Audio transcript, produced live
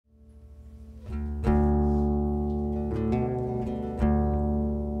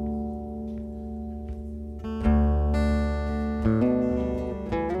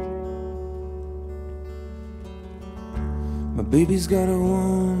baby's got a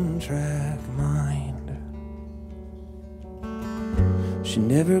one-track mind. She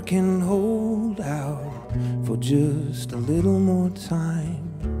never can hold out for just a little more time.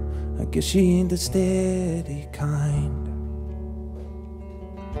 I guess she ain't the steady kind.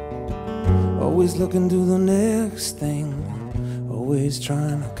 Always looking to the next thing, always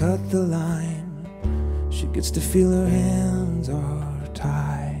trying to cut the line. She gets to feel her hands are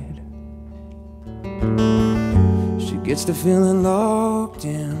tied. She gets to feeling locked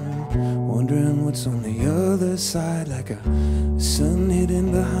in, wondering what's on the other side, like a sun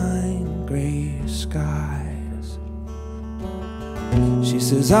hidden behind gray skies. She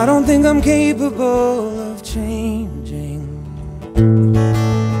says, I don't think I'm capable of changing.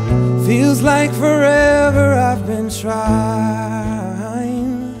 Feels like forever I've been trying.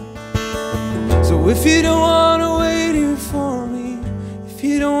 So if you don't wanna wait here for me, if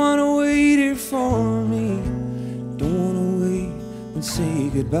you don't wanna wait here for me, don't wanna wait and say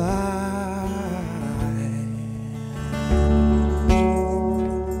goodbye.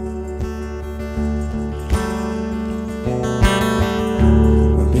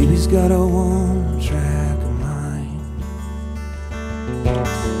 My baby's got a one-track mind,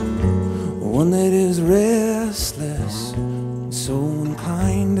 one that is restless and so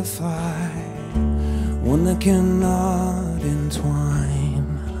inclined to fly, one that cannot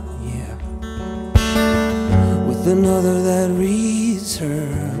entwine, yeah, with another that reads her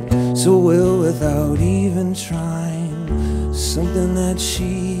so well without even trying, something that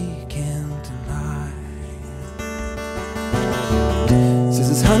she can't deny.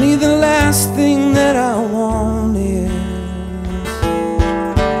 Says, honey, the last thing that I want is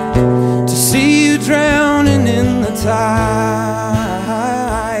to see you drowning in the tide.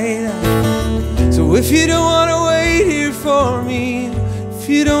 So if you don't wanna wait here for me, if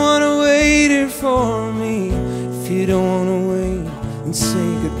you don't wanna wait here for me, if you don't wanna wait and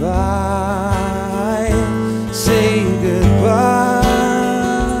say goodbye, say goodbye.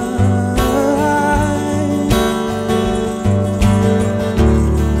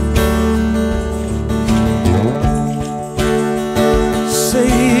 Say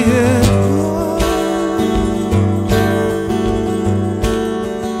goodbye.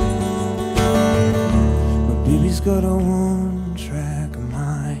 My baby's got a one-track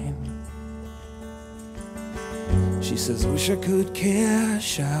mind. She says, wish I could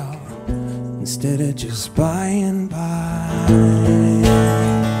cash out instead of just buy and buy.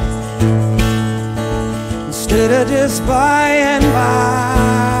 Instead of just buy and buy.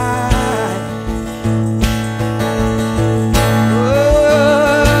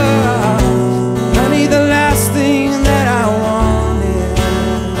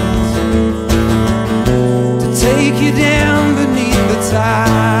 You down beneath the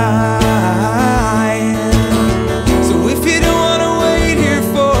tide. So if you don't wanna wait here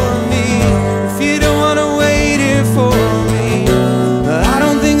for me, if you don't wanna wait here for me, I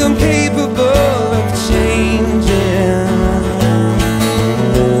don't think I'm capable of changing.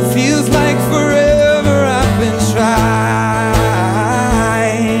 Feels like forever I've been trying.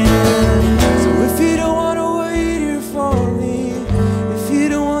 So if you don't wanna wait here for me, if you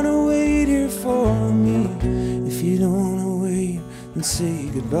don't wanna wait here for me, if you don't wanna wait and say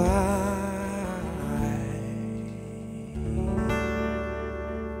goodbye.